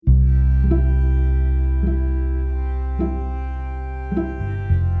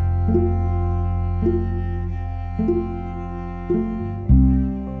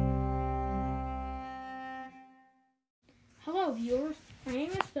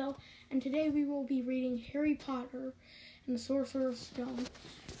and today we will be reading Harry Potter and the Sorcerer's Stone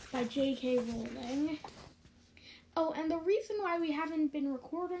by J.K. Rowling. Oh, and the reason why we haven't been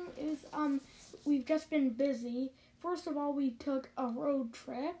recording is we've just been busy. First of all, we took a road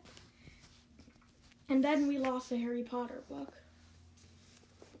trip, and then we lost the Harry Potter book.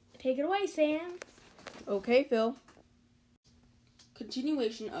 Take it away, Sam. Okay, Phil.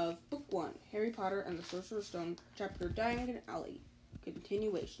 Continuation of Book 1, Harry Potter and the Sorcerer's Stone, Chapter Diagon Alley.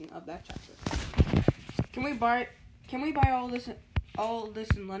 Continuation of that chapter. Can we buy all this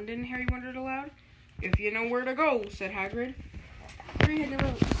in London? Harry wondered aloud. If you know where to go, said Hagrid. Harry had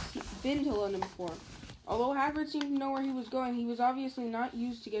never been to London before. Although Hagrid seemed to know where he was going, he was obviously not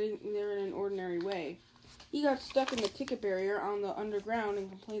used to getting there in an ordinary way. He got stuck in the ticket barrier on the underground and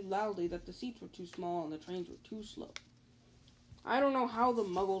complained loudly that the seats were too small and the trains were too slow. I don't know how the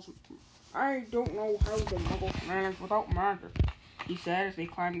muggles manage without magic, he said as they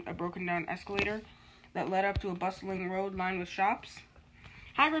climbed a broken-down escalator that led up to a bustling road lined with shops.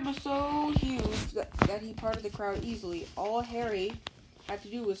 Hagrid was so huge that he parted the crowd easily. All Harry had to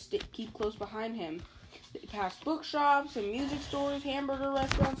do was keep close behind him. They passed bookshops and music stores, hamburger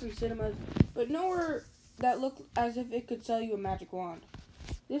restaurants and cinemas, but nowhere that looked as if it could sell you a magic wand.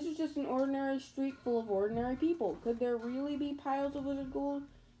 This was just an ordinary street full of ordinary people. Could there really be piles of wizard gold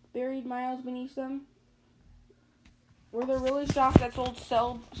buried miles beneath them? Were there really shops that sold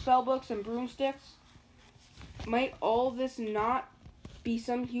spell books and broomsticks? Might all this not be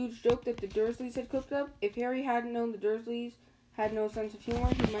some huge joke that the Dursleys had cooked up? If Harry hadn't known the Dursleys had no sense of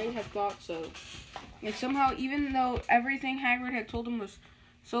humor, he might have thought so. And somehow, even though everything Hagrid had told him was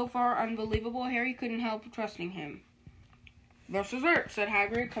so far unbelievable, Harry couldn't help trusting him. "This is it," said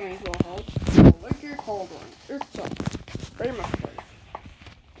Hagrid, coming to a halt. "The Leaky Cauldron. It's a famous place."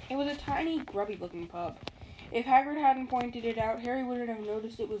 It was a tiny, grubby-looking pub. If Hagrid hadn't pointed it out, Harry wouldn't have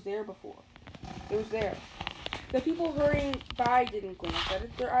noticed it was there before. It was there. The people hurrying by didn't glance at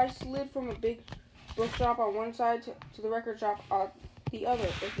it. Their eyes slid from a big bookshop on one side to the record shop on the other,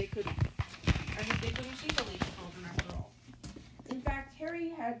 as if they couldn't see the Leaky Cauldron after all. In fact, Harry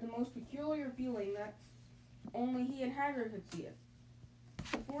had the most peculiar feeling that only he and Hagrid could see it.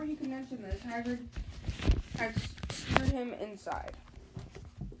 Before he could mention this, Hagrid had steered him inside.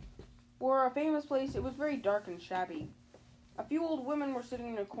 For a famous place, it was very dark and shabby. A few old women were sitting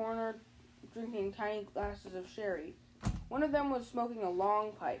in a corner drinking tiny glasses of sherry. One of them was smoking a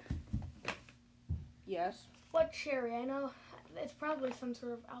long pipe. Yes? What sherry? I know it's probably some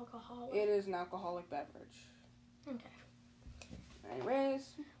sort of alcoholic. It is an alcoholic beverage. Okay.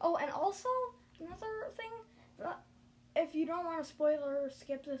 Anyways. Oh, and also, another thing, if you don't want to spoil or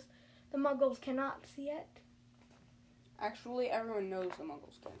skip this, the Muggles cannot see it. Actually, everyone knows the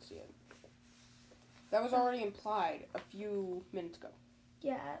Muggles can't see it. That was already implied a few minutes ago.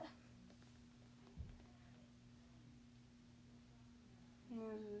 Yeah.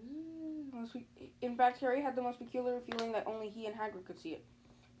 In fact, Harry had the most peculiar feeling that only he and Hagrid could see it.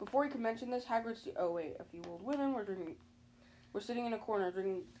 Before he could mention this, a few old women were sitting in a corner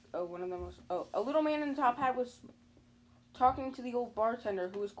drinking. One of them was. A little man in a top hat was talking to the old bartender,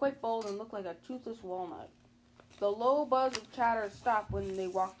 who was quite bald and looked like a toothless walnut. The low buzz of chatter stopped when they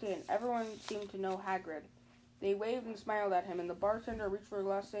walked in. Everyone seemed to know Hagrid. They waved and smiled at him, and the bartender reached for a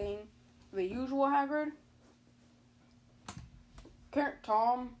glass, saying, "The usual, Hagrid?"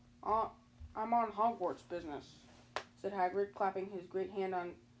 "Tom, I'm on Hogwarts business," said Hagrid, clapping his great hand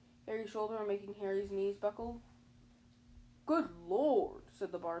on Harry's shoulder and making Harry's knees buckle. "Good Lord,"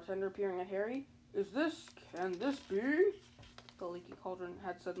 said the bartender, peering at Harry. Can this be?" The Leaky Cauldron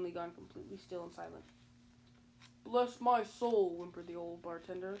had suddenly gone completely still and silent. "Bless my soul," whimpered the old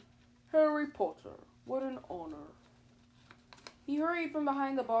bartender. "Harry Potter, what an honor." He hurried from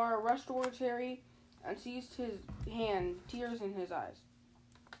behind the bar, rushed towards Harry, and seized his hand, tears in his eyes.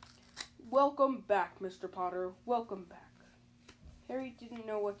 "Welcome back, Mr. Potter, welcome back." Harry didn't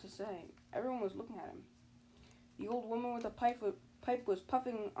know what to say. Everyone was looking at him. The old woman with the pipe was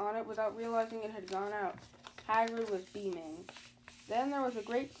puffing on it without realizing it had gone out. Hagrid was beaming. Then there was a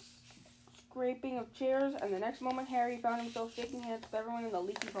great scraping of chairs, and the next moment Harry found himself shaking hands with everyone in the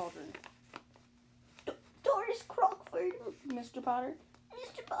Leaky Cauldron. "Doris Crockford, Mr. Potter."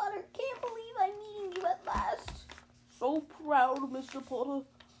 "Mr. Potter, can't believe I'm meeting you at last." "So proud, Mr. Potter.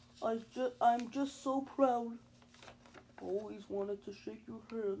 I'm just so proud. Always wanted to shake your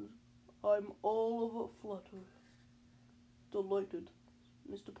hand. I'm all of a flutter." "Delighted.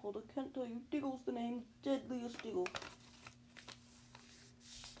 Mr. Potter, can't tell you, Diggle's the name, Deadliest Diggle."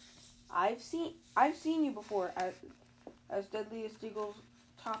 I've seen you before," as Deadliest Diggle's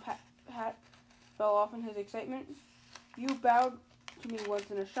top hat fell off in his excitement. "You bowed to me once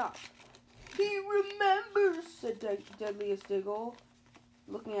in a shop." He remembers, said Deadliest Diggle,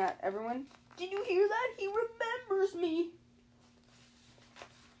 looking at everyone. Did you hear that? He remembers me.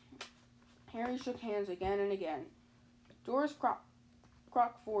 Harry shook hands again and again. Doris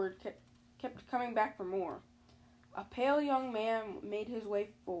Crockford kept coming back for more. A pale young man made his way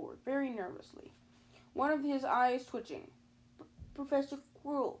forward, very nervously, one of his eyes twitching. Professor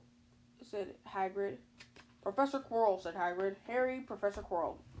Quirrell, said Hagrid. Professor Quirrell, said Hagrid. Harry, Professor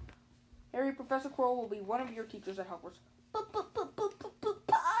Quirrell. Harry, Professor Quirrell will be one of your teachers at Hogwarts. Potter,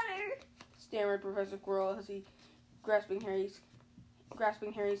 stammered Professor Quirrell as he grasping Harry's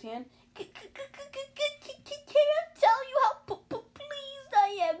hand. Can I tell you how pleased I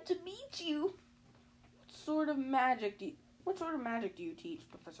am to meet you? What sort of magic do you teach,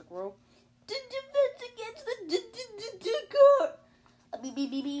 Professor Quirrell? Defense against the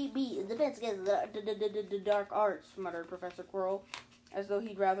defense against the dark arts, muttered Professor Quirrell, as though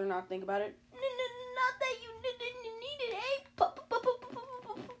he'd rather not think about it. Not that you need it, eh, Potter?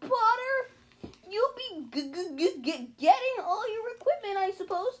 You'll be getting all your equipment, I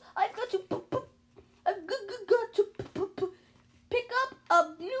suppose. I've got to pick up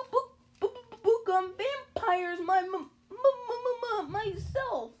a new book on vampires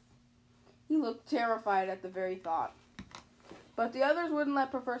myself. He looked terrified at the very thought. But the others wouldn't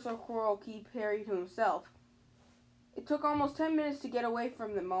let Professor Quirrell keep Harry to himself. It took almost 10 minutes to get away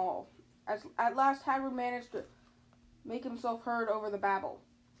from them all. At last, Hagrid managed to make himself heard over the babble.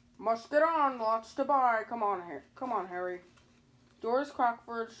 Must get on, lots to buy. Come on, Harry. Doris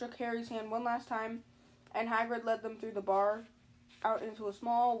Crockford shook Harry's hand one last time, and Hagrid led them through the bar out into a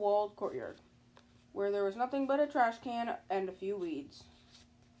small walled courtyard, where there was nothing but a trash can and a few weeds.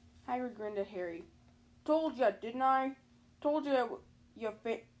 Hagrid grinned at Harry. Told ya, didn't I? Told you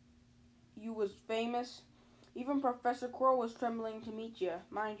you was famous. Even Professor Quirrell was trembling to meet you.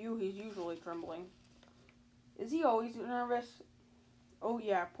 Mind you, he's usually trembling. Is he always nervous? Oh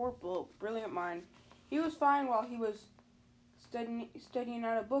yeah, poor brilliant mind. He was fine while he was studying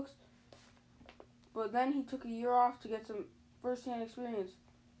out of books, but then he took a year off to get some first-hand experience.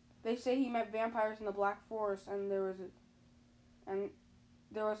 They say he met vampires in the Black Forest, and there was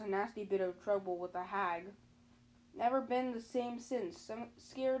a nasty bit of trouble with a hag. Never been the same since. I'm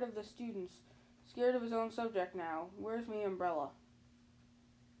scared of the students. Scared of his own subject now. Where's me umbrella?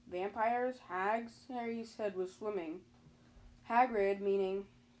 Vampires? Hags? Harry's head was swimming. Hagrid, meanwhile,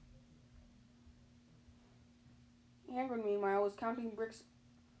 was counting bricks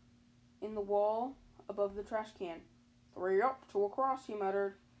in the wall above the trash can. 3 up, 2 across, he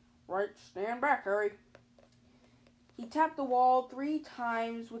muttered. Right, stand back, Harry. He tapped the wall 3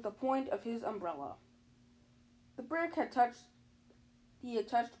 times with the point of his umbrella. The brick he had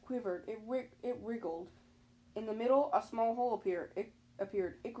touched quivered. It wriggled. In the middle, a small hole appeared. It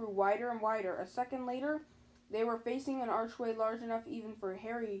grew wider and wider. A second later, they were facing an archway large enough even for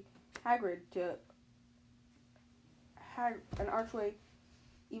Hagrid. An archway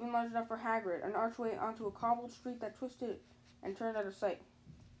onto a cobbled street that twisted and turned out of sight.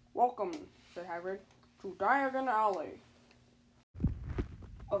 Welcome, said Hagrid, to Diagon Alley.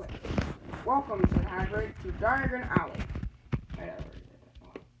 Okay. Welcome, said Hagrid, to Diagon Alley.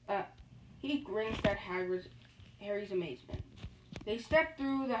 He grinned at Harry's amazement. They stepped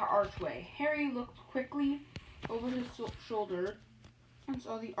through the archway. Harry looked quickly over his shoulder and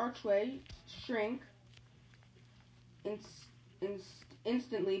saw the archway shrink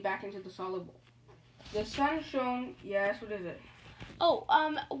instantly back into the solid wall. The sun shone. Yes, what is it? Oh,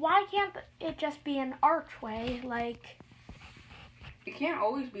 why can't it just be an archway? It can't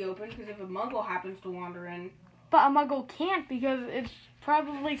always be open because if a muggle happens to wander in. But a muggle can't because it's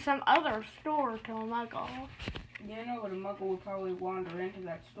probably some other store to a muggle. Yeah, no, but a muggle would probably wander into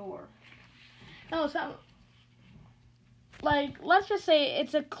that store. No, let's just say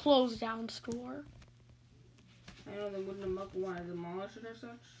it's a closed down store. I know, then wouldn't a muggle want to demolish it or such?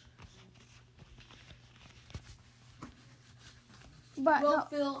 But well, no.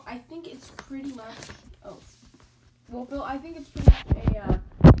 Phil, I think it's pretty much... Phil, I think it's pretty much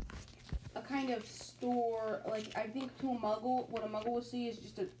a kind of store. I think to a muggle, what a muggle would see is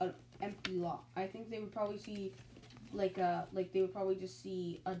just an empty lot. I think they would probably see, they would probably just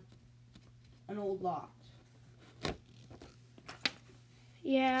see an old lot.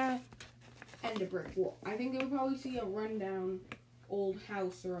 Yeah. And a brick wall. I think they would probably see a rundown old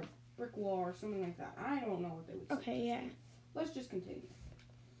house or a brick wall or something like that. I don't know what they would see. Okay, yeah. Let's just continue.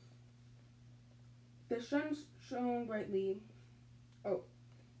 The sun shone brightly.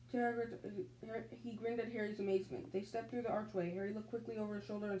 He grinned at Harry's amazement. They stepped through the archway. Harry looked quickly over his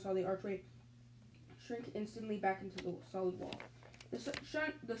shoulder and saw the archway shrink instantly back into the solid wall. The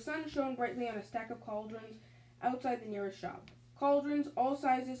The sun shone brightly on a stack of cauldrons outside the nearest shop. Cauldrons, all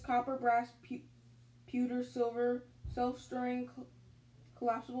sizes, copper, brass, pewter, silver, self-stirring,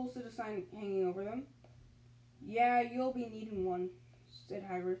 collapsible, said a sign hanging over them. Yeah, you'll be needing one, said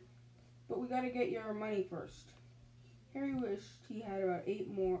Hagrid. But we gotta get your money first. Harry wished he had about eight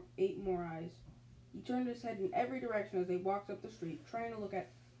more eyes. He turned his head in every direction as they walked up the street, trying to look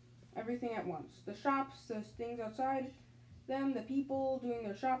at everything at once. The shops, the things outside them, the people doing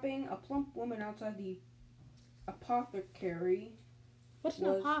their shopping, a plump woman outside the apothecary. What's an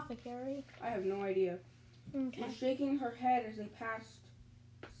apothecary? I have no idea. Okay. Was shaking her head as they passed,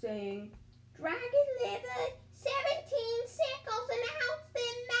 saying, Dragon liver, 17 sickles an ounce,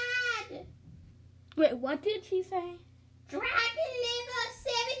 they're mad. Wait, what did she say? Dragon liver,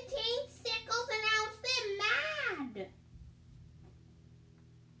 17 sickles an ounce, they're mad.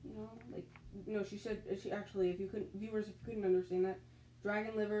 No, she said, if you couldn't understand that,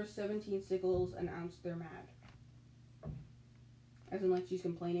 dragon liver, 17 sickles an ounce, they're mad. As in, like, she's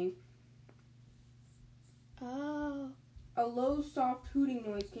complaining. Oh. A low, soft hooting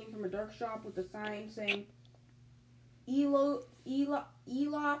noise came from a dark shop with a sign saying, Elop's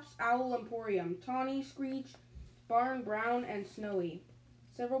Owl Emporium, Tawny, Screech, Barn, Brown, and Snowy.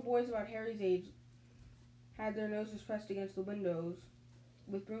 Several boys about Harry's age had their noses pressed against the windows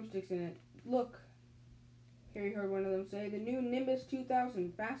with broomsticks in it. Look, Harry heard one of them say, the new Nimbus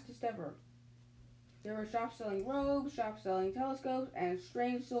 2000, fastest ever. There were shops selling robes, shops selling telescopes, and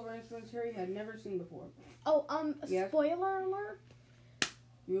strange silver instruments Harry had never seen before. Oh, Yes? Spoiler alert.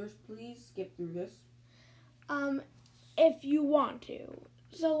 Viewers, please skip through this. If you want to.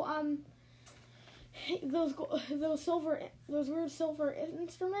 So, those weird silver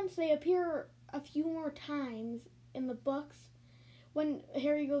instruments, they appear a few more times in the books. When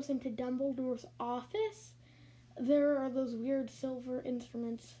Harry goes into Dumbledore's office, there are those weird silver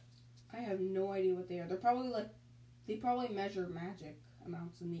instruments. I have no idea what they are. They probably measure magic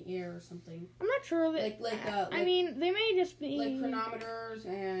amounts in the air or something. I'm not sure that. I mean, they may just be like chronometers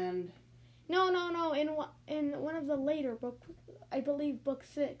and. No. In one of the later books, I believe book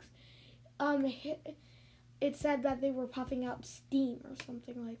 6, it said that they were puffing out steam or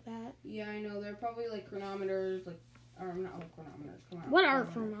something like that. Yeah, I know. They're probably like chronometers, or not like chronometers. Come on. What are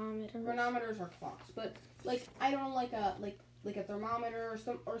chronometers? Chronometers are clocks, but I don't like a thermometer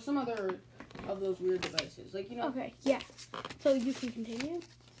or some other of those weird devices. Okay, yeah. So you can continue,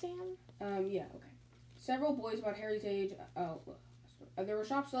 Sam? Yeah, okay. Several boys about Harry's age, there were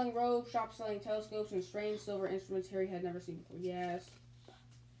shops selling robes, shops selling telescopes, and strange silver instruments Harry had never seen before. Yes.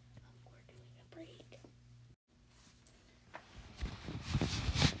 We're doing a break.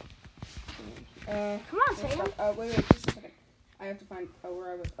 Come on, Sam. Wait, just a second. I have to find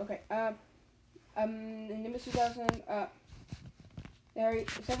where I was. Okay, in Nimbus 2000, Harry,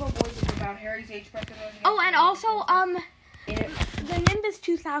 several boys about Harry's age. Oh, and also, the Nimbus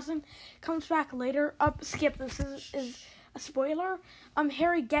 2000 comes back later. Skip, this is a spoiler.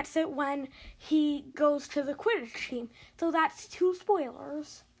 Harry gets it when he goes to the Quidditch team. So that's 2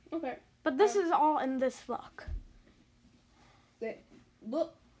 spoilers. Okay. But this is all in this book.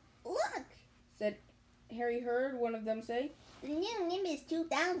 Look, said Harry heard one of them say. The new Nimbus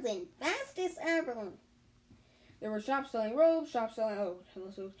 2000, fastest ever. There were shops selling robes, shops selling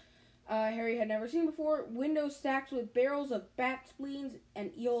Harry had never seen before. Windows stacked with barrels of bat spleens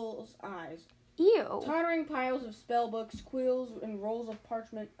and eel's eyes. Ew. Tottering piles of spell books, quills, and rolls of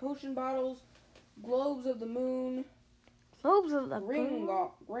parchment, potion bottles, globes of the moon. Globes of the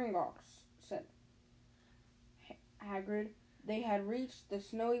Gringotts, said Hagrid. They had reached the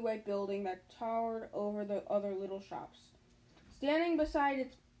snowy white building that towered over the other little shops. Standing beside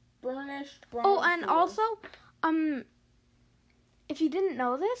its burnished bronze Oh, and door, also, if you didn't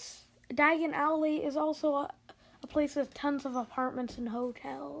know this, Diagon Alley is also a place with tons of apartments and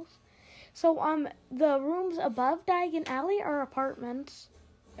hotels. So, the rooms above Diagon Alley are apartments.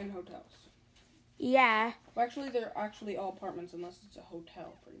 and hotels. Yeah. Well, actually, they're actually all apartments unless it's a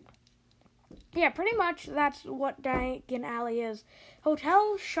hotel, pretty much. Yeah, pretty much that's what Diagon Alley is.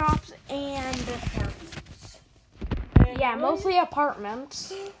 Hotels, shops, and... Apartments. Yeah, mostly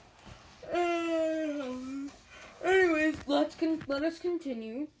apartments. Anyways, let us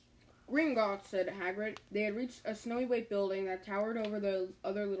continue. Gringotts, said Hagrid. They had reached a snowy white building that towered over the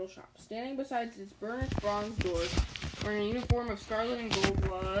other little shops. Standing beside its burnished bronze doors, wearing a uniform of scarlet and gold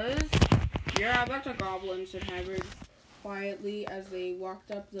was... Yeah, that's a goblin, said Hagrid quietly as they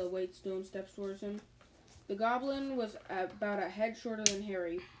walked up the white stone steps towards him. The goblin was about a head shorter than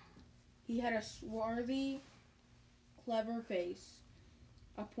Harry. He had a swarthy, clever face,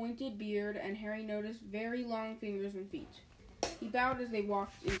 a pointed beard, and Harry noticed very long fingers and feet. He bowed as they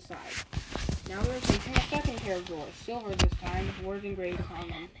walked inside. Now they were facing a second pair of doors, silver this time, with words engraved upon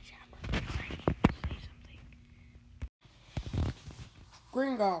them.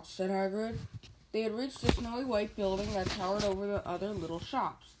 Gringotts, said Hagrid. They had reached a snowy white building that towered over the other little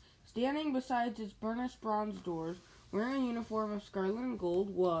shops. Standing beside its burnished bronze doors, wearing a uniform of scarlet and gold,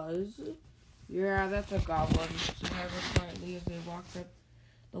 was... Yeah, that's a goblin, said Hagrid quietly as they walked up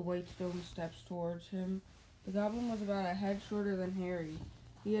the white stone steps towards him. The goblin was about a head shorter than Harry.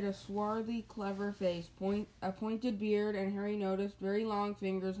 He had a swarthy, clever face, a pointed beard, and Harry noticed very long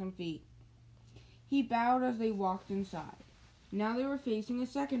fingers and feet. He bowed as they walked inside. Now they were facing a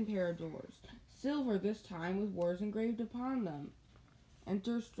second pair of doors, silver this time, with words engraved upon them.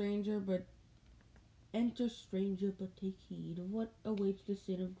 Enter stranger, but take heed of what awaits the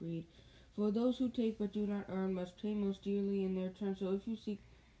sin of greed. For those who take but do not earn must pay most dearly in their turn. So if you seek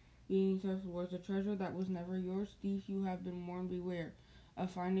being towards a treasure that was never yours, thief, you have been warned, beware of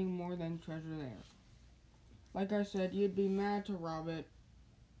finding more than treasure there. Like I said, you'd be mad to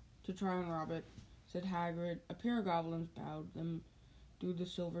try and rob it, said Hagrid. A pair of goblins bowed them through the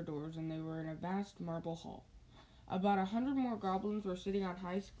silver doors, and they were in a vast marble hall. About 100 more goblins were sitting on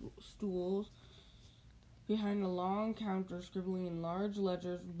high stools behind a long counter, scribbling in large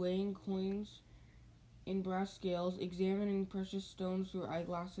ledgers, weighing coins in brass scales, examining precious stones through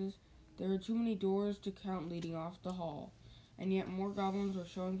eyeglasses. There were too many doors to count leading off the hall, and yet more goblins were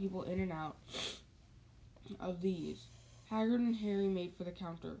showing people in and out of these. Hagrid and Harry made for the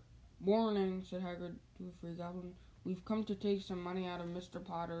counter. Morning, said Hagrid to a free goblin. We've come to take some money out of Mr.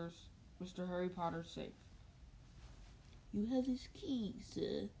 Harry Potter's safe. You have his keys,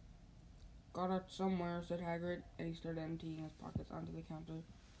 sir. Got it somewhere, said Hagrid, and he started emptying his pockets onto the counter,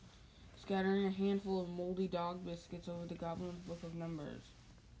 scattering a handful of moldy dog biscuits over the goblin's book of numbers.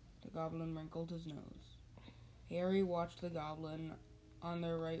 The goblin wrinkled his nose. Harry watched the goblin on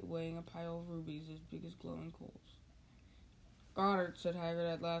their right, weighing a pile of rubies as big as glowing coals. Got it, said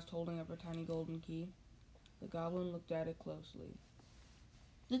Hagrid at last, holding up a tiny golden key. The goblin looked at it closely.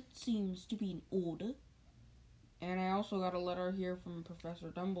 That seems to be in order. And I also got a letter here from Professor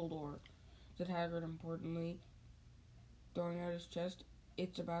Dumbledore, said Hagrid importantly, throwing out his chest.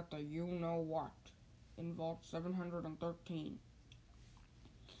 It's about the you-know-what in Vault 713.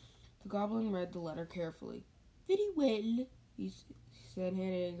 The goblin read the letter carefully. Very well, he said,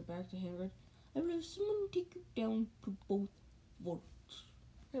 handing it back to Hagrid. I will have someone take you down to both vaults.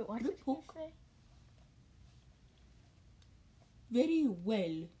 Wait, what did you say? Very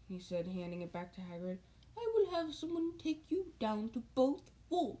well, he said, handing it back to Hagrid. I will have someone take you down to both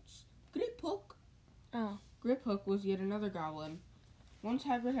vaults. Griphook. Oh. Griphook was yet another goblin. Once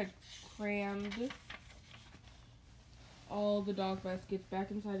Hagrid had crammed all the dog baskets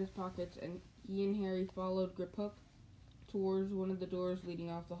back inside his pockets, and he and Harry followed Griphook towards one of the doors leading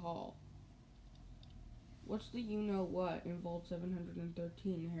off the hall. What's the you-know-what in Vault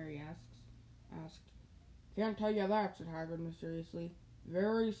 713, Harry asked. Can't tell you that, said Hagrid mysteriously.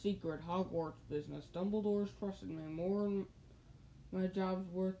 Very secret Hogwarts business. Dumbledore's trusted me more than my job's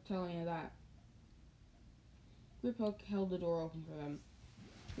worth telling you that. Griphook held the door open for them.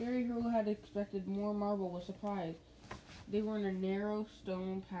 Harry, who had expected more marble, was surprised. They were in a narrow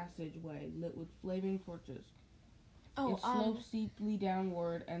stone passageway lit with flaming torches. It sloped steeply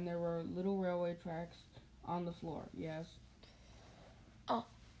downward, and there were little railway tracks on the floor. Yes? Oh,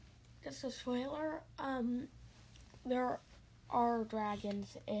 just a spoiler. There are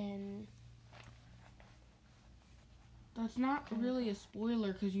dragons in... That's not really a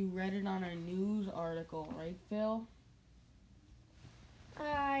spoiler because you read it on a news article, right, Phil?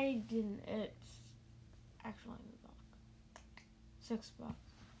 I didn't. It's actually in the book. $6.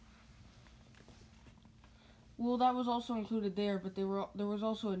 Well, that was also included there, but there was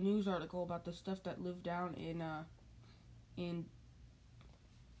also a news article about the stuff that lived down in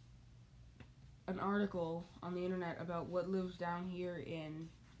an article on the internet about what lives down here in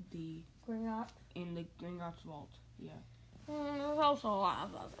the Gringotts Vault. Yeah. There's also a lot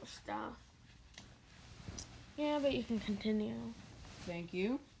of other stuff. Yeah, but you can continue. Thank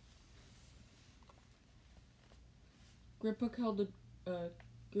you. Griphook held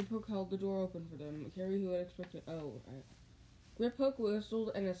the door open for them. Harry, who had expected... Griphook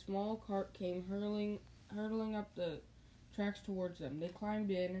whistled, and a small cart came hurtling up the tracks towards them. They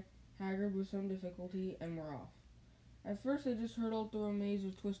climbed in, Hagrid with some difficulty, and were off. At first, they just hurtled through a maze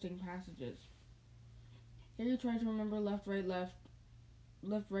of twisting passages. Harry tried to remember left, right, left,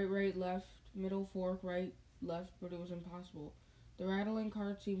 middle, fork, right, left, but it was impossible. The rattling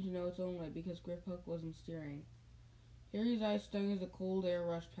cart seemed to know its own way because Griphook wasn't steering. Harry's eyes stung as the cold air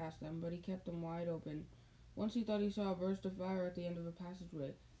rushed past them, but he kept them wide open Once he thought he saw a burst of fire at the end of a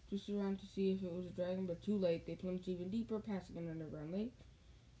passageway. Just around to see if it was a dragon, but too late. They plunged even deeper, passing an underground lake,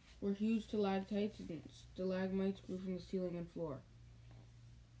 where huge stalactites and stalagmites grew from the ceiling and floor.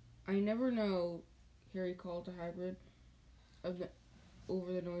 I never know, Harry called to Hagrid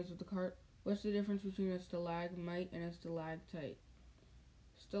over the noise of the cart. What's the difference between a stalagmite and a stalactite?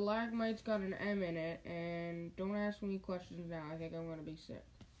 Stalagmite's got an M in it, and don't ask me questions now. I think I'm going to be sick.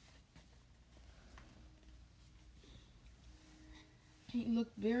 He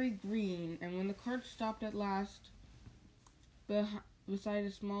looked very green, and when the cart stopped at last beside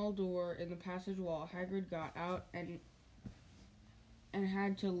a small door in the passage wall, Hagrid got out and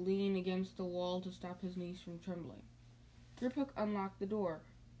had to lean against the wall to stop his knees from trembling. Griphook unlocked the door.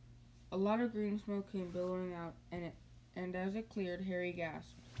 A lot of green smoke came billowing out, and as it cleared, Harry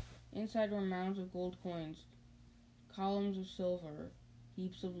gasped. Inside were mounds of gold coins, columns of silver,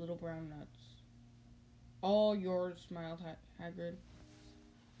 heaps of little brown nuts. All yours, smiled Hagrid.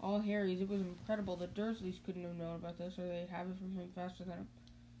 All Harry's. It was incredible. The Dursleys couldn't have known about this, or they'd have it from him faster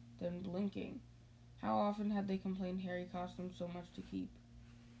than blinking. How often had they complained Harry cost them so much to keep?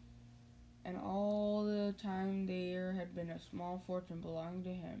 And all the time there had been a small fortune belonging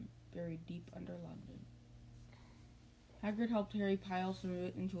to him, buried deep under London. Hagrid helped Harry pile some of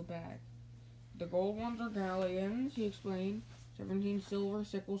it into a bag. The gold ones are galleons, he explained. 17 silver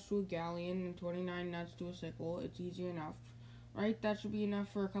sickles to a galleon and 29 nuts to a sickle. It's easy enough. Right, that should be enough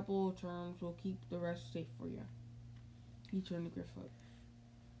for a couple of terms. We'll keep the rest safe for you. He turned to Griphook.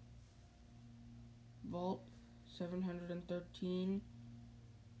 Vault 713.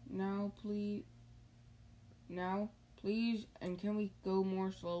 Now, please, and can we go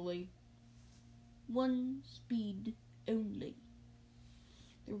more slowly? 1 speed only.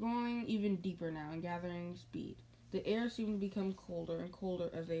 They were going even deeper now and gathering speed. The air seemed to become colder and colder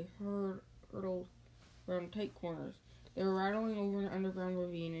as they hurtled around tight corners. They were rattling over an underground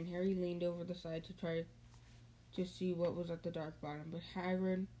ravine, and Harry leaned over the side to try to see what was at the dark bottom, but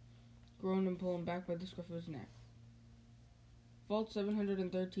Hagrid groaned and pulled him back by the scruff of his neck. Vault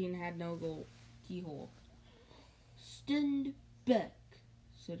 713 had no keyhole. "Stand back,"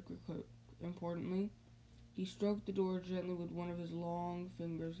 said Griphook importantly. He stroked the door gently with one of his long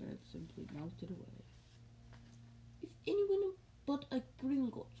fingers, and it simply melted away. "If anyone but a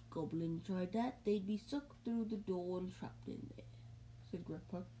Gringotts goblin tried that, they'd be sucked through the door and trapped in there," said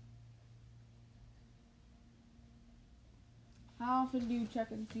Griphook. "How often do you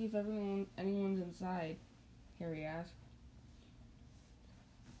check and see if anyone's inside?" Harry asked.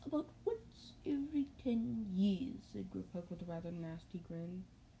 "About once every 10 years, said Griphook with a rather nasty grin.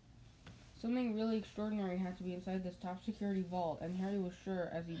 Something really extraordinary had to be inside this top security vault, and Harry was sure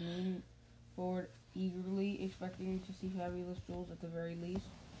as he leaned forward eagerly, expecting to see fabulous jewels at the very least.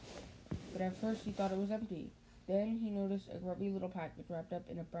 But at first he thought it was empty. Then he noticed a grubby little package wrapped up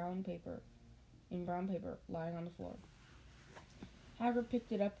in brown paper, lying on the floor. Hagrid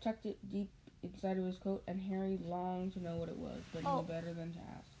picked it up, tucked it deep inside of his coat, and Harry longed to know what it was, but knew better than to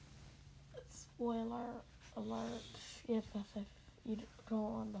ask. Spoiler alert. Skip this if you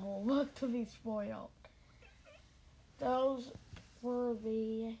don't want the whole book to be spoiled. Those were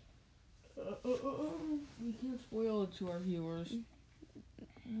the... We can't spoil it to our viewers.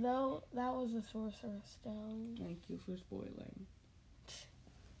 Though that was the Sorcerer's Stone. Thank you for spoiling.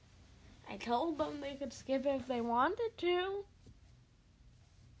 I told them they could skip if they wanted to.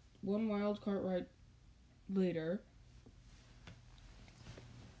 One wild cart ride later,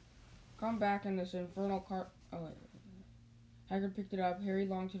 come back in this infernal cart. Oh, wait. Hagrid picked it up. Harry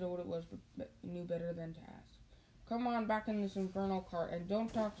longed to know what it was, but knew better than to ask. Come on back in this infernal cart, and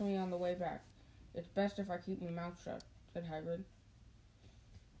don't talk to me on the way back. It's best if I keep my mouth shut, said Hagrid.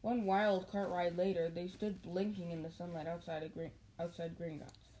 One wild cart ride later, they stood blinking in the sunlight outside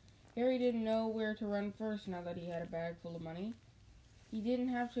Gringotts. Harry didn't know where to run first now that he had a bag full of money. He didn't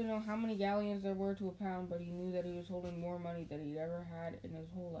have to know how many galleons there were to a pound, but he knew that he was holding more money than he'd ever had in his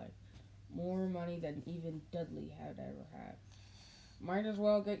whole life. More money than even Dudley had ever had. Might as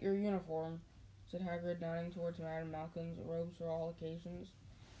well get your uniform, said Hagrid, nodding towards Madame Malkin's robes for all occasions.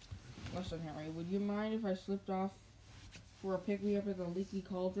 Listen, Harry, would you mind if I slipped off for a pick-me-up at the Leaky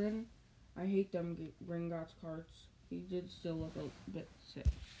Cauldron? I hate them Gringotts carts. He did still look a bit sick.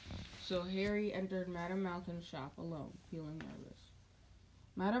 So Harry entered Madame Malkin's shop alone, feeling nervous.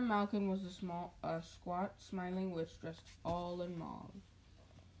 Madame Malkin was a squat, smiling witch dressed all in mauve.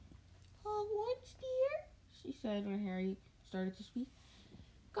 "Once, dear," she said when Harry started to speak.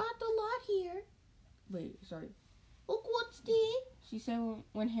 "Got the lot here." Look what's dear," she said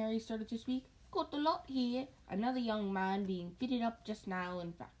when Harry started to speak. "Got the lot here." Another young man being fitted up just now,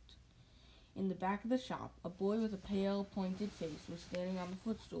 in fact. In the back of the shop, a boy with a pale, pointed face was standing on the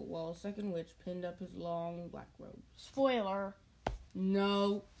footstool while a second witch pinned up his long black robe. Spoiler.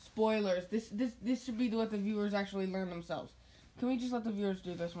 No spoilers. This should be what the viewers actually learn themselves. Can we just let the viewers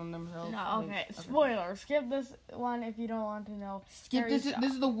do this one themselves? No, okay. Spoiler. Skip this one if you don't want to know. Skip this.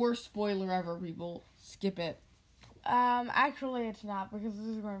 This is the worst spoiler ever, people. Skip it. Actually, it's not because this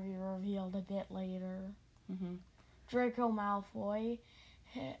is going to be revealed a bit later. Mm-hmm. Draco Malfoy,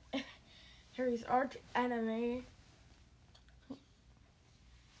 Harry's arch enemy.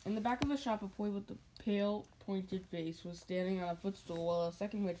 In the back of the shop, a boy with a pale, pointed face was standing on a footstool while a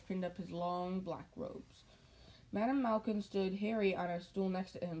second witch pinned up his long black robes. Madame Malkin stood Harry on a stool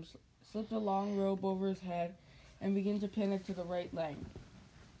next to him, slipped a long robe over his head, and began to pin it to the right leg.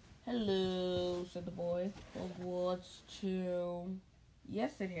 "Hello," said the boy. "What's to?"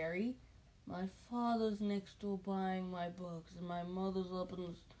 "Yes," said Harry. "My father's next door buying my books, and my mother's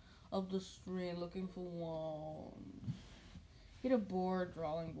up the street looking for wands." He had a bored,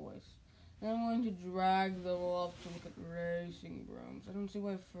 drawling voice. "And I'm going to drag them off to look at racing brooms. I don't see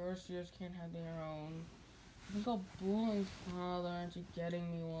why first years can't have their own. I think I'll bully his father into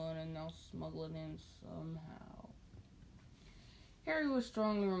getting me one, and I'll smuggle it in somehow." Harry was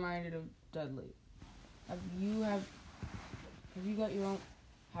strongly reminded of Dudley. Have you got your own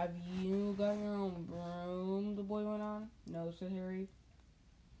broom?" the boy went on. "No," said Harry.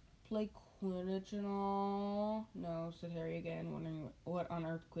 "Play Quidditch and all?" "No," said Harry again, wondering what on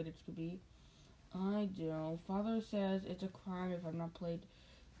earth Quidditch could be. "I do. Father says it's a crime if I'm not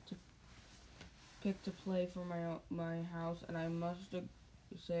picked to play for my house, and I must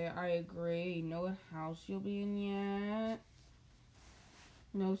say I agree. Know what house you'll be in yet?"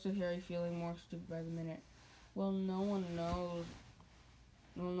 "No," said Harry, feeling more stupid by the minute. "Well, no one knows.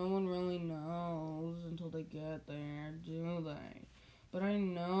 Well, no one really knows until they get there, do they? But I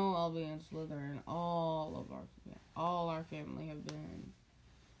know I'll be in Slytherin. All our family have been.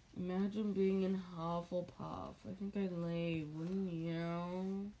 Imagine being in Hufflepuff. I think I'd leave, wouldn't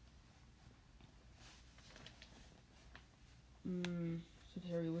you?" Said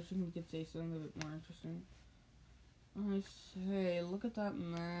Harry, wishing he could say something a bit more interesting. "I say, look at that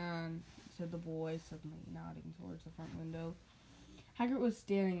man," said the boy, suddenly nodding towards the front window. Hagrid was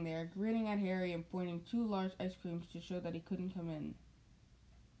standing there, grinning at Harry and pointing 2 large ice creams to show that he couldn't come in.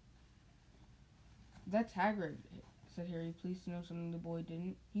 "That's Hagrid," said Harry, pleased to know something the boy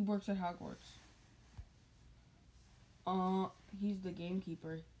didn't. "He works at Hogwarts." He's the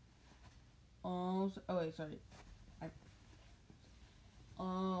gamekeeper." "Oh, wait, sorry.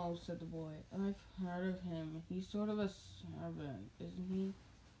 "Oh," said the boy, "I've heard of him. He's sort of a servant, isn't he?"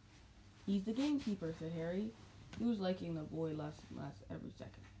 "He's the gamekeeper," said Harry. He was liking the boy less and less every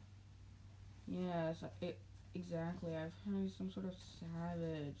second. "Yes, exactly. I've heard he's some sort of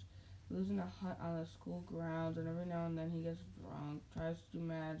savage. He lives in a hut on the school grounds, and every now and then he gets drunk, tries to do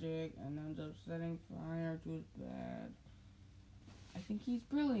magic, and ends up setting fire to his bed." "I think he's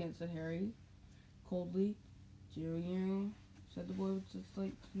brilliant," said Harry, coldly. "Do you?" said the boy with a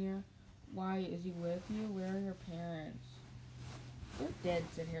slight sneer. "Why, is he with you? Where are your parents?" "They're dead,"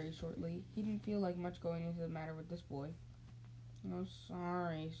 said Harry shortly. He didn't feel like much going into the matter with this boy. "Oh,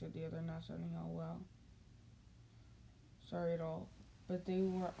 sorry," said the other, not sounding all well. "Sorry at all. But they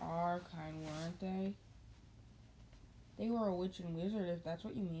were our kind, weren't they?" "They were a witch and wizard, if that's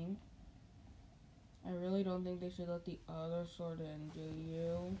what you mean." "I really don't think they should let the other sort in, do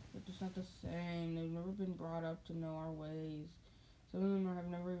you? They're just not the same. They've never been brought up to know our ways. Some of them have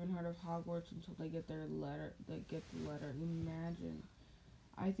never even heard of Hogwarts until they get the letter. Imagine.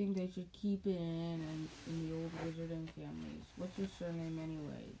 I think they should keep it in the old wizarding families. What's your surname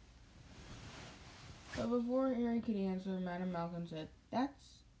anyway?" But before Harry could answer, Madame Malkin said,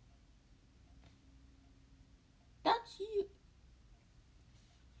 That's you."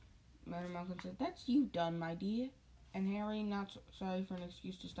 Madame Malkin said, "That's you done, my dear." And Harry, not sorry for an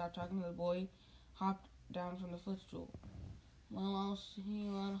excuse to stop talking to the boy, hopped down from the footstool. "Well, I'll see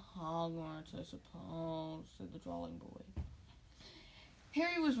you at Hogwarts, I suppose," said the drawling boy.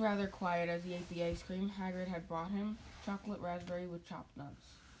 Harry was rather quiet as he ate the ice cream Hagrid had brought him, chocolate raspberry with chopped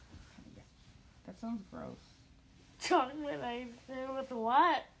nuts. That sounds gross. Chocolate ice cream with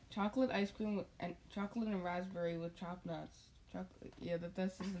what? Chocolate ice cream and chocolate and raspberry with chopped nuts. Chocolate, yeah, that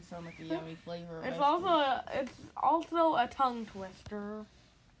doesn't sound like a yummy flavor. Of It's ice also a tongue twister.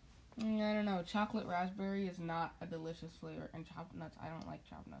 I don't know. Chocolate raspberry is not a delicious flavor, and chopped nuts, I don't like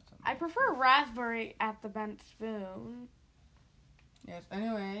chopped nuts. I prefer raspberry at the bent spoon. Yes,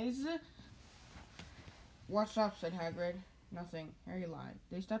 anyways. "What's up?" said Hagrid. "Nothing." Harry lied.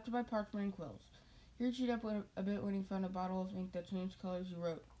 They stopped to buy parchment and quills. Harry chewed up a bit when he found a bottle of ink that changed colors. He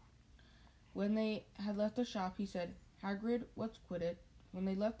wrote, When they had left the shop, he said, Hagrid, what's Quidditch? When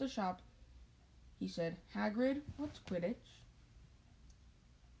they left the shop, he said, Hagrid, what's Quidditch?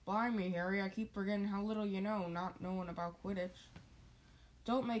 Blimey, Harry, I keep forgetting how little you know, not knowing about Quidditch.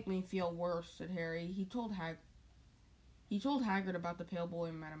 Don't make me feel worse, said Harry. He told Hagrid about the pale boy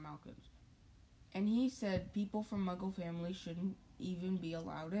and Madame Malkin's. And he said people from Muggle families shouldn't even be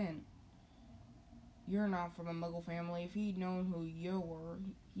allowed in. You're not from a Muggle family. If he'd known who you were,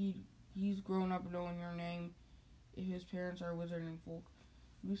 he's grown up knowing your name. If his parents are wizarding folk.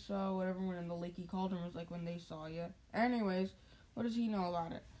 You saw what everyone in the Leaky Cauldron was like when they saw you. Anyways, what does he know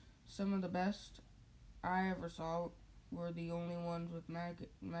about it? Some of the best I ever saw were the only ones with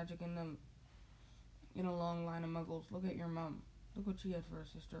magic in them. In a long line of muggles. Look at your mom. Look what she had for a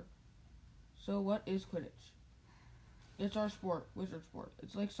sister. So what is Quidditch? It's our sport, wizard sport.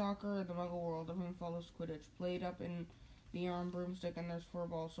 It's like soccer in the Muggle world. Everyone follows Quidditch. Played up in the air on broomstick, and there's 4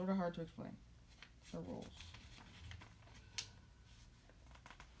 balls. Sort of hard to explain. The rules.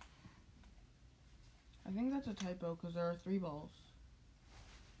 I think that's a typo because there are 3 balls.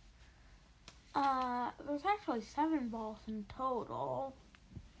 There's actually 7 balls in total.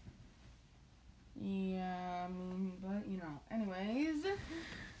 Yeah, but you know. Anyways.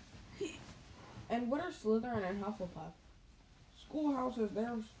 And what are Slytherin and Hufflepuff? Schoolhouses,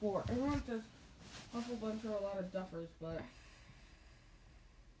 there's 4. Everyone says Hufflepuff are a lot of duffers, but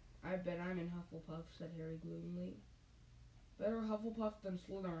I bet I'm in Hufflepuff, said Harry gloomily. Better Hufflepuff than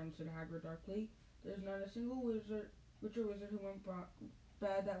Slytherin, said Hagrid darkly. There's not a single witch or wizard who went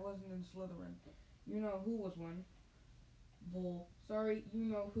bad that wasn't in Slytherin. You know who was one. Bull. Sorry, you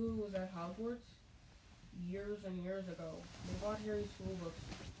know who was at Hogwarts? Years and years ago. They bought Harry's school books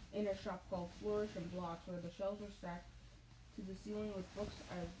in a shop called Flourish and Blocks, where the shelves were stacked to the ceiling with books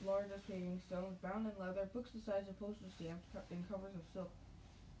as large as paving stones, bound in leather, books the size of postage stamps, in covers of silk.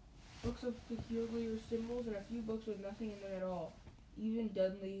 Books of peculiar symbols, and a few books with nothing in them at all. Even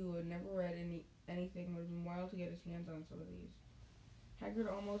Dudley, who had never read anything, would have been wild to get his hands on some of these.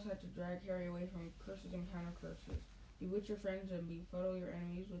 Hagrid almost had to drag Harry away from curses and counter-curses. Bewitch your friends and befuddle your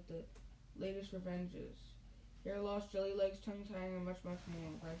enemies with the latest revenges. Hair loss, jelly legs, tongue tying, and much, much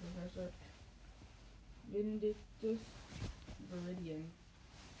more, by Professor Vindictus Viridian.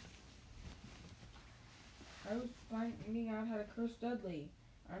 I was finding out how to curse Dudley.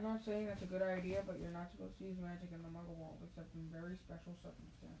 I'm not saying that's a good idea, but you're not supposed to use magic in the Muggle world, except in very special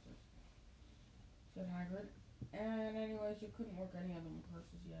circumstances, said Hagrid. And anyways, you couldn't work any of them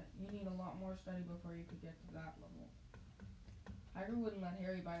curses yet. You need a lot more study before you could get to that level. Hagrid wouldn't let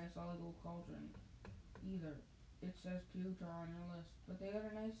Harry buy a solid gold cauldron either. It says pewter on your list, but they got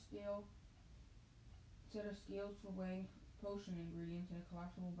a nice set of scales for weighing potion ingredients and a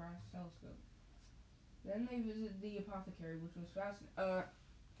collapsible brass telescope. Then they visited the apothecary, which was fascinating.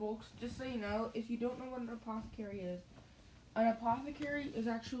 Folks, just so you know, if you don't know what an apothecary is, an apothecary is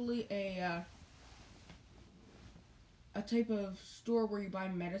actually a type of store where you buy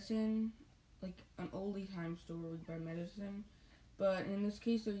medicine, like an oldie time store where you buy medicine, but in this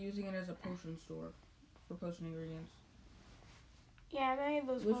case they're using it as a potion store for potion ingredients. Yeah, many of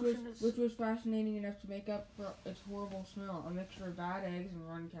those potions. Which was fascinating enough to make up for its horrible smell, a mixture of bad eggs and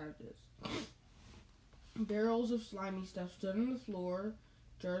rotten cabbages. Barrels of slimy stuff stood on the floor,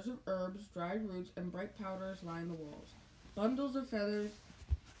 jars of herbs, dried roots, and bright powders lined the walls. Bundles of feathers,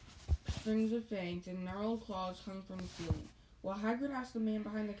 strings of fangs, and gnarled claws hung from the ceiling. While Hagrid asked the man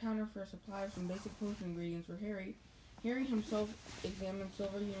behind the counter for a supply of some basic potion ingredients for Harry, Harry himself examined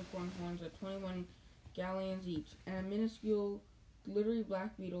silver unicorn horns at 21 galleons each, and a glittery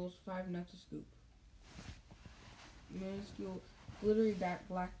black beetle's 5 nuts a scoop. Glittery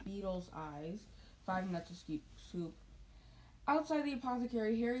black beetle's eyes, 5 nuts a scoop. Outside the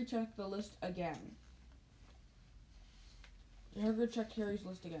apothecary, Harry checked the list again. Hagrid checked Harry's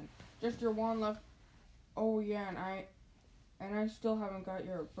list again. Just your wand left. Oh yeah, and I still haven't got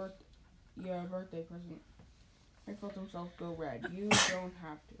your birthday present. He felt himself go red. You don't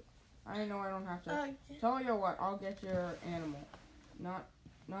have to. I know I don't have to. Tell you what, I'll get your animal. Not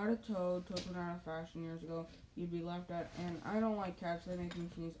a toad. Toads went out of fashion years ago. You'd be laughed at. And I don't like cats. They make me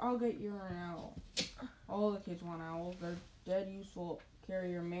sneeze. I'll get you an owl. All the kids want owls. They're dead useful.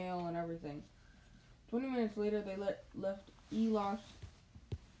 Carry your mail and everything. 20 minutes later, they left Elof's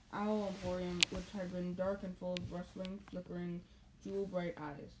Owl Emporium, which had been dark and full of rustling, flickering, jewel-bright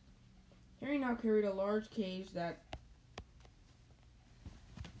eyes. Harry now carried a large cage that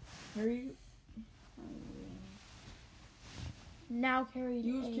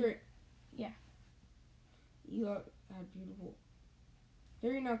Elaf had beautiful.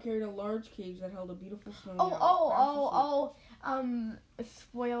 Harry now carried a large cage that held a beautiful snowy owl.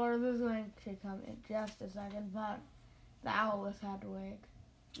 Spoiler, this is going to come in just a second, but the owl had to wake.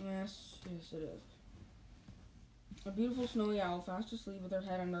 Yes, it is. A beautiful snowy owl fast asleep with her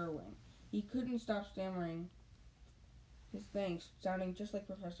head under her wing. He couldn't stop stammering his thanks, sounding just like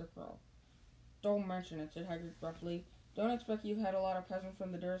Professor Quirrell. Don't mention it, said Hagrid gruffly. Don't expect you've had a lot of presents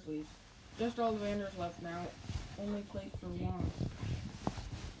from the Dursleys. Just Ollivanders left now. Only place for one.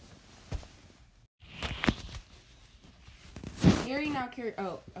 Harry now carried...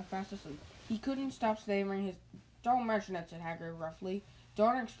 fast asleep. He couldn't stop stammering his... Don't mention it, said Hagrid roughly.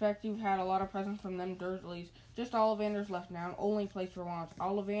 Don't expect you've had a lot of presents from them Dursleys. Just Ollivanders left now. Only place for wands.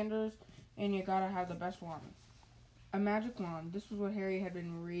 Ollivanders, and you gotta have the best one. A magic wand. This was what Harry had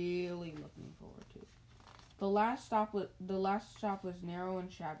been really looking forward to. The last shop was narrow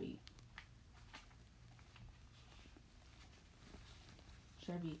and shabby.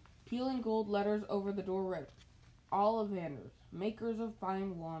 Peeling gold letters over the door read, Ollivanders, makers of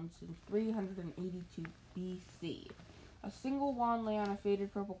fine wands since 382 BC. A single wand lay on a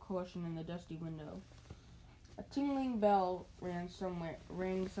faded purple cushion in the dusty window. A tingling bell rang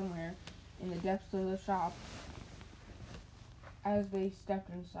somewhere in the depths of the shop as they stepped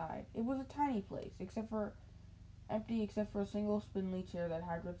inside. It was a tiny place, empty except for a single spindly chair that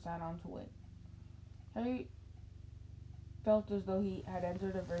Hagrid sat on to wait. Harry felt as though he had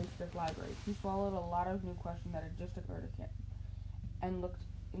entered a very strict library. He swallowed a lot of new questions that had just occurred to him, and looked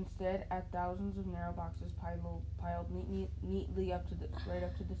instead at thousands of narrow boxes piled neatly right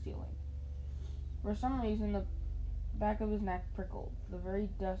up to the ceiling. For some reason, the back of his neck prickled. The very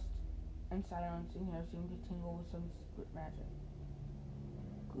dust and silence in here seemed to tingle with some secret magic.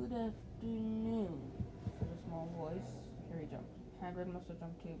 Good afternoon, said a small voice. Harry jumped. Hagrid must have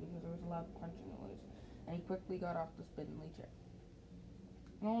jumped too, because there was a loud crunching noise, and he quickly got off the spindly chair.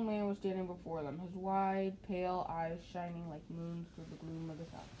 An old man was standing before them, his wide, pale eyes shining like moons through the gloom of the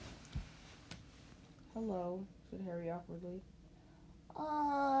shop. Hello, said Harry awkwardly.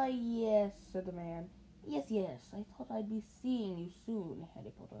 Yes, said the man. Yes, I thought I'd be seeing you soon,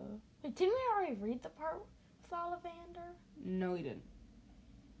 Harry Potter. Wait, didn't we already read the part with Ollivander? No, we didn't.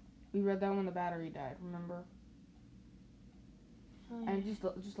 We read that when the battery died, remember? And just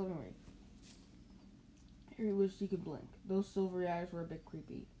let me read. Harry wished he could blink. Those silvery eyes were a bit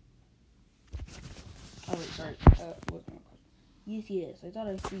creepy. Oh, wait, sorry. It wasn't a question. Yes, I thought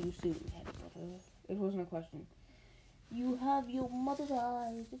I'd see you soon, Harry Potter. It wasn't a question. You have your mother's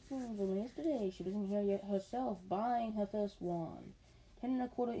eyes. It seems only yesterday she was in here yet herself, buying her first wand. 10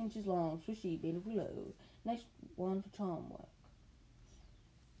 1/4 inches long, swishy, made of willow. Nice wand for charm work.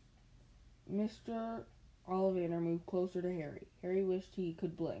 Mr. Ollivander moved closer to Harry. Harry wished he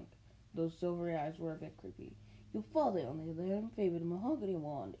could blink. Those silvery eyes were a bit creepy. Your father, on the other hand, favored a mahogany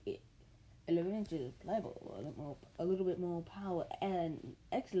wand. 11 inches, pliable, a little bit more power, and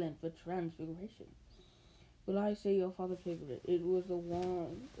excellent for transfiguration. Well, I say your father favored it. It was the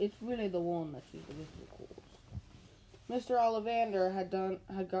wand. It's really the wand that she's the visible cause. Mr. Ollivander had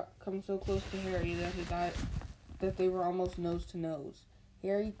come so close to Harry that they were almost nose to nose.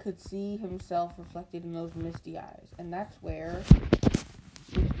 Harry could see himself reflected in those misty eyes, and that's where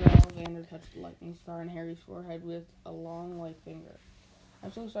Mr. Ollivander touched the lightning star on Harry's forehead with a long white finger.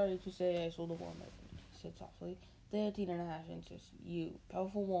 I'm so sorry to say I sold a wand, he said softly. 13 1/2 inches. You.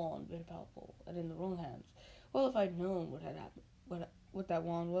 Powerful wand, very powerful, and in the wrong hands. Well, if I'd known what had happened, what that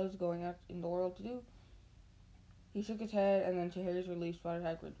wand was going out in the world to do. He shook his head, and then to Harry's relief spotted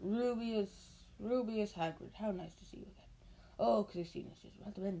Hagrid. Rubeus Hagrid, how nice to see you again. Oh, Christina's just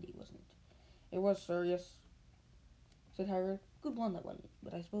rather bendy, wasn't it? It was, sir, yes, said Hagrid. Good one, that one,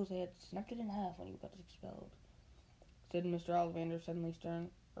 but I suppose they had snapped it in half when you got expelled, said Mr. Ollivander, suddenly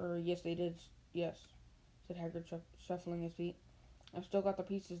stern. Yes, they did, yes, said Hagrid, shuffling his feet. I've still got the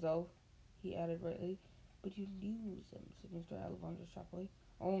pieces, though, he added brightly. But you lose them, said Mr. Ollivander sharply.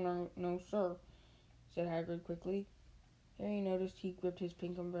 Oh, no, sir, said Hagrid quickly. Harry noticed he gripped his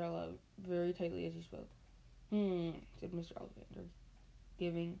pink umbrella very tightly as he spoke. Said Mr. Ollivander,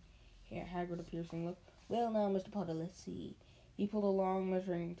 giving Hagrid a piercing look. Well, now, Mr. Potter, let's see. He pulled a long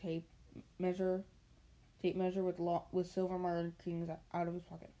measuring tape measure with silver markings out of his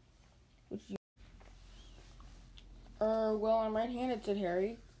pocket. Well, I'm right-handed, said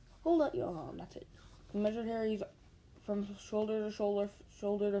Harry. Hold out your arm, that's it. He measured Harry's from shoulder to shoulder,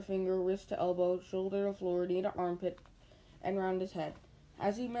 shoulder to finger, wrist to elbow, shoulder to floor, knee to armpit, and round his head.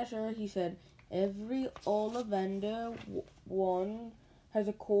 As he measured, he said, Every Ollivander wand has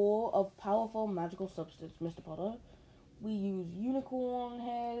a core of powerful magical substance, Mr. Potter. We use unicorn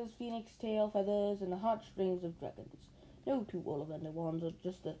hairs, phoenix tail feathers, and the heartstrings of dragons. No two Ollivander wands are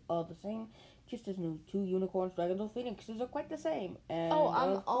the same, just as no two unicorns, dragons, or phoenixes are quite the same. And of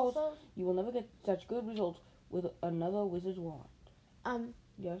course, also, you will never get such good results with another wizard's wand.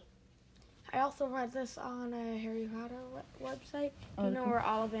 Yes. I also read this on a Harry Potter website. Do you know where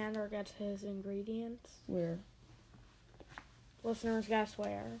Ollivander gets his ingredients? Where? Listeners, guess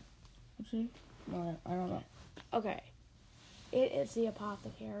where? See? No, I don't know. Okay. It is the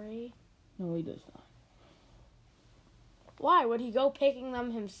apothecary. No, he does not. Why? Would he go picking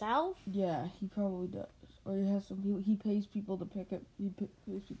them himself? Yeah, he probably does. Or he has some people. He pays people to pick it. He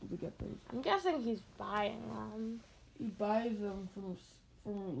pays people to get those. I'm guessing he's buying them. He buys them from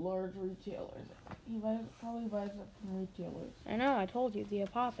large retailers. Probably buys them from retailers. I know. I told you, the He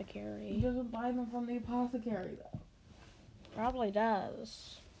apothecary. doesn't buy them from the apothecary though. Probably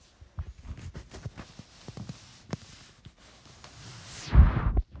does.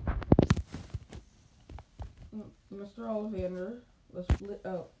 Mr. Ollivander was split.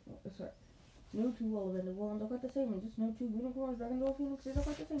 Oh, sorry. No two Ollivander wands are quite the same, and just no two unicorns, dragons, or phoenixes are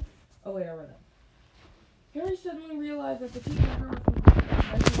quite the same. Oh wait, I read that. Harry suddenly realized that the key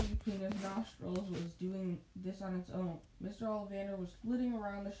measuring between his nostrils was doing this on its own. Mr. Ollivander was flitting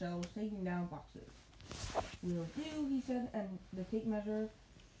around the shelves, taking down boxes. "Will do," he said, and the tape measure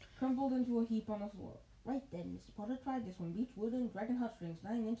crumpled into a heap on the floor. "Right then, Mr. Potter, try this one. Beech wood and dragon heartstrings,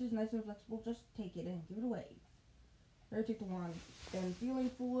 9 inches, nice and flexible. Just take it and give it away." Harry took the wand, and feeling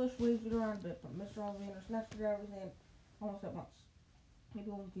foolish, waved it around a bit, but Mr. Ollivander snatched it out of his hand almost at once. Maybe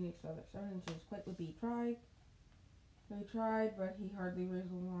one phoenix feather, 7 inches, quite would be. Try. He tried, but he hardly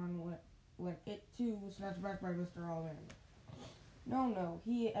raised the wand when it too was snatched back by Mr. Ollivander. No,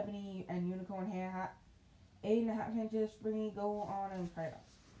 he, ebony, and unicorn hair, 8.5 inches, springy, go on and try it out.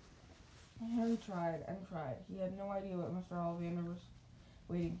 Harry tried and tried. He had no idea what Mr. Ollivander was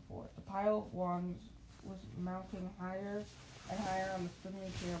waiting for. The pile of wands was mounting higher and higher on the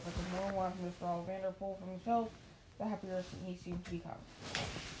spinning chair, but the more wands Mr. Ollivander pulled from the shelf, the happier he seemed to become.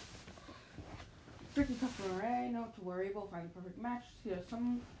 Tricky customer, eh? Not to worry, we'll find the perfect match here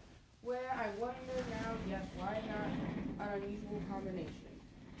somewhere. I wonder now, yes, why not an unusual combination?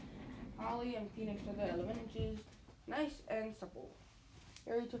 Holly and Phoenix feather, 11 inches, nice and supple.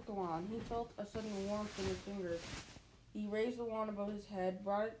 Harry took the wand. He felt a sudden warmth in his fingers. He raised the wand above his head,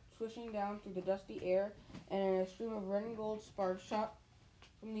 brought it swishing down through the dusty air, and a stream of red and gold sparks shot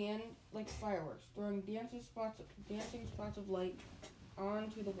from the end like fireworks, throwing dancing spots of light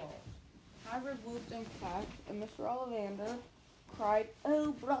onto the walls. Hagrid whooped and clapped, and Mr. Ollivander cried,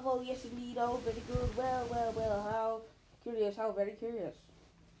 "Oh, bravo, yes indeed, oh, very good, well, how curious, how very curious."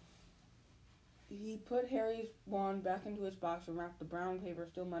 He put Harry's wand back into his box and wrapped the brown paper,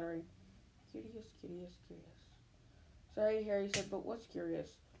 still muttering, "Curious, curious, curious." "Sorry," Harry said, "but what's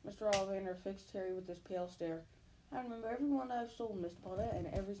curious?" Mr. Ollivander fixed Harry with his pale stare. "I remember every wand I've sold, Mr. Potter, and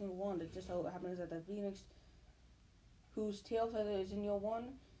every single wand. It's just how it happens that the phoenix whose tail feather is in your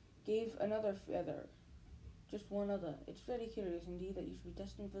wand gave another feather. Just one other. It's very curious indeed that you should be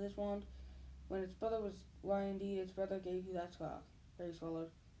destined for this wand when its brother was why indeed its brother gave you that scar." Harry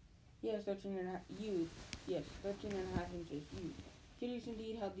swallowed. Yes, 13.5 inches. You. Curious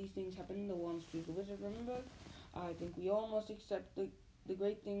indeed how these things happen. The wands choose the wizard, remember? I think we all must accept the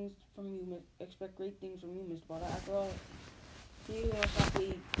great things from you, expect great things from you, Mr. Potter. After all, he who has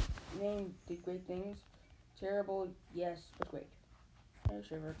softly named the great things. Terrible, yes, but great. Harry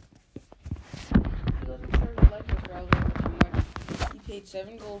shivered. He wasn't sure he liked Mr. Ollivander too much. He paid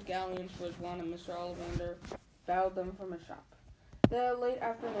 7 gold galleons for his wand, and Mr. Ollivander bowed them from his shop. The late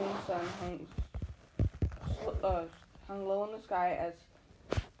afternoon sun hung low in the sky as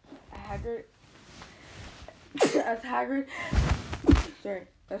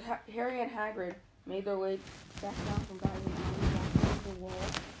Harry and Hagrid made their way back down from the wall.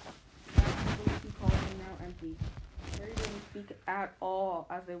 The hall was now empty. Harry didn't speak at all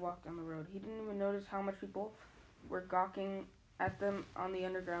as they walked down the road. He didn't even notice how much people were gawking at them on the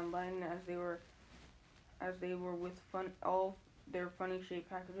underground line as they were with all their funny shaped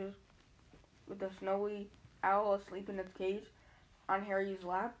packages. With the snowy owl asleep in its cage on Harry's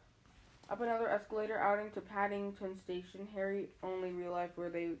lap. Up another escalator out into Paddington Station. Harry only realized where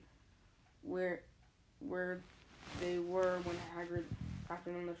they were when Hagrid tapped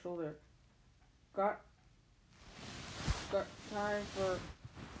him on the shoulder. Got time for a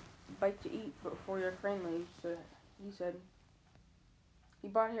bite to eat before your train leaves, he said. He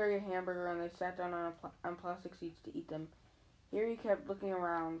bought Harry a hamburger and they sat down on plastic seats to eat them. Harry kept looking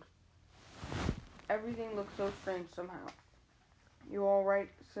around. Everything looked so strange somehow. "You all right?"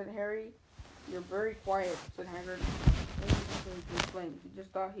 said Harry. "You're very quiet," said Hagrid. Harry Harry grew flames. He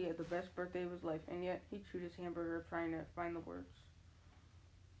just thought he had the best birthday of his life, and yet he chewed his hamburger trying to find the words.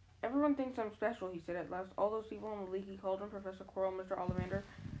 Everyone thinks I'm special, he said at last. All those people in the leaky cauldron, Professor Quirrell, Mr. Ollivander.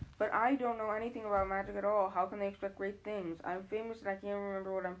 But I don't know anything about magic at all. How can they expect great things? I'm famous and I can't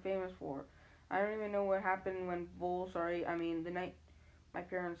remember what I'm famous for. I don't even know what happened when the night my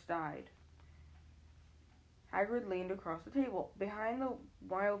parents died. Hagrid leaned across the table. Behind the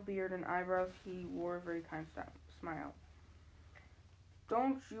wild beard and eyebrows, he wore a very kind smile.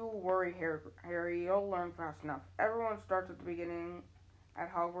 Don't you worry, Harry. You'll learn fast enough. Everyone starts at the beginning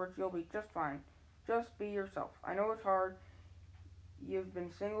at Hogwarts. You'll be just fine. Just be yourself. I know it's hard. You've been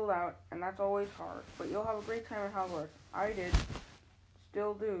singled out, and that's always hard. But you'll have a great time at Hogwarts. I did.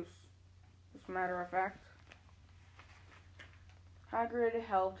 Still do. As a matter of fact. Hagrid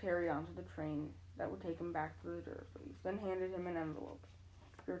helped Harry onto the train that would take him back to the Dursleys, then handed him an envelope.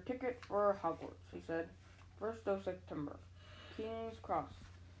 Your ticket for Hogwarts, he said. 1st of September. King's Cross.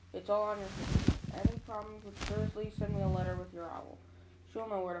 It's all on your ticket. Any problems with Dursley, send me a letter with your owl. She'll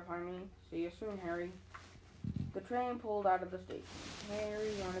know where to find me. See you soon, Harry. The train pulled out of the station.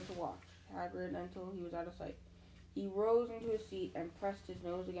 Harry wanted to watch Hagrid until he was out of sight. He rose into his seat and pressed his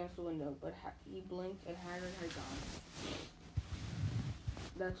nose against the window, but he blinked and Hagrid had gone.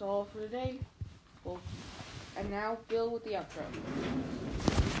 That's all for today, folks. And now, Bill with the outro.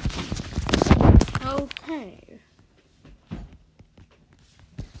 Okay.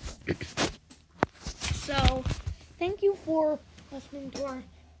 So, thank you for listening to our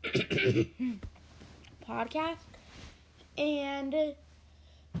podcast. And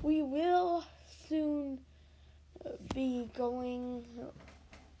we will soon be going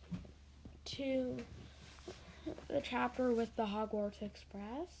to the chapter with the Hogwarts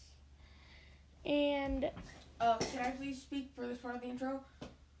Express. And Can I please speak for this part of the intro?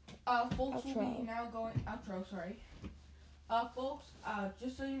 Folks will be now going outro, sorry. Folks,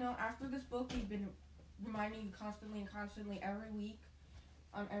 just so you know, after this book we've been reminding you constantly every week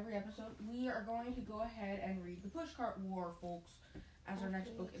on every episode, we are going to go ahead and read the Pushcart War, folks, as our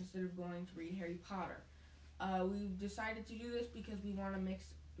next book instead of going to read Harry Potter. We've decided to do this because we want to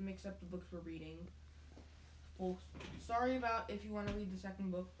mix up the books we're reading. Folks, sorry about if you want to read the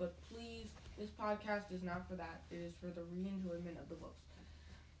second book, but please, this podcast is not for that. It is for the re-enjoyment of the books.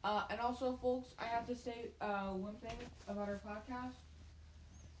 And also, folks, I have to say one thing about our podcast.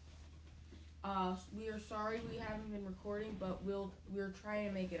 We are sorry we haven't been recording, but we're trying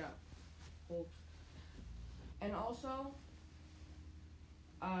to make it up, folks. And also,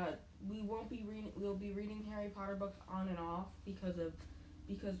 we'll be reading Harry Potter books on and off because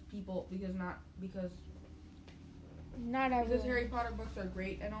Harry Potter books are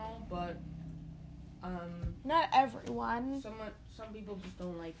great and all, but not everyone. Some people just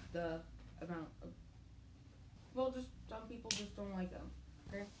don't like the amount of. Some people just don't like them.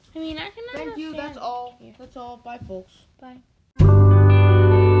 Okay. I mean, I can Thank you. understand. That's all. Yeah. That's all. Bye, folks. Bye.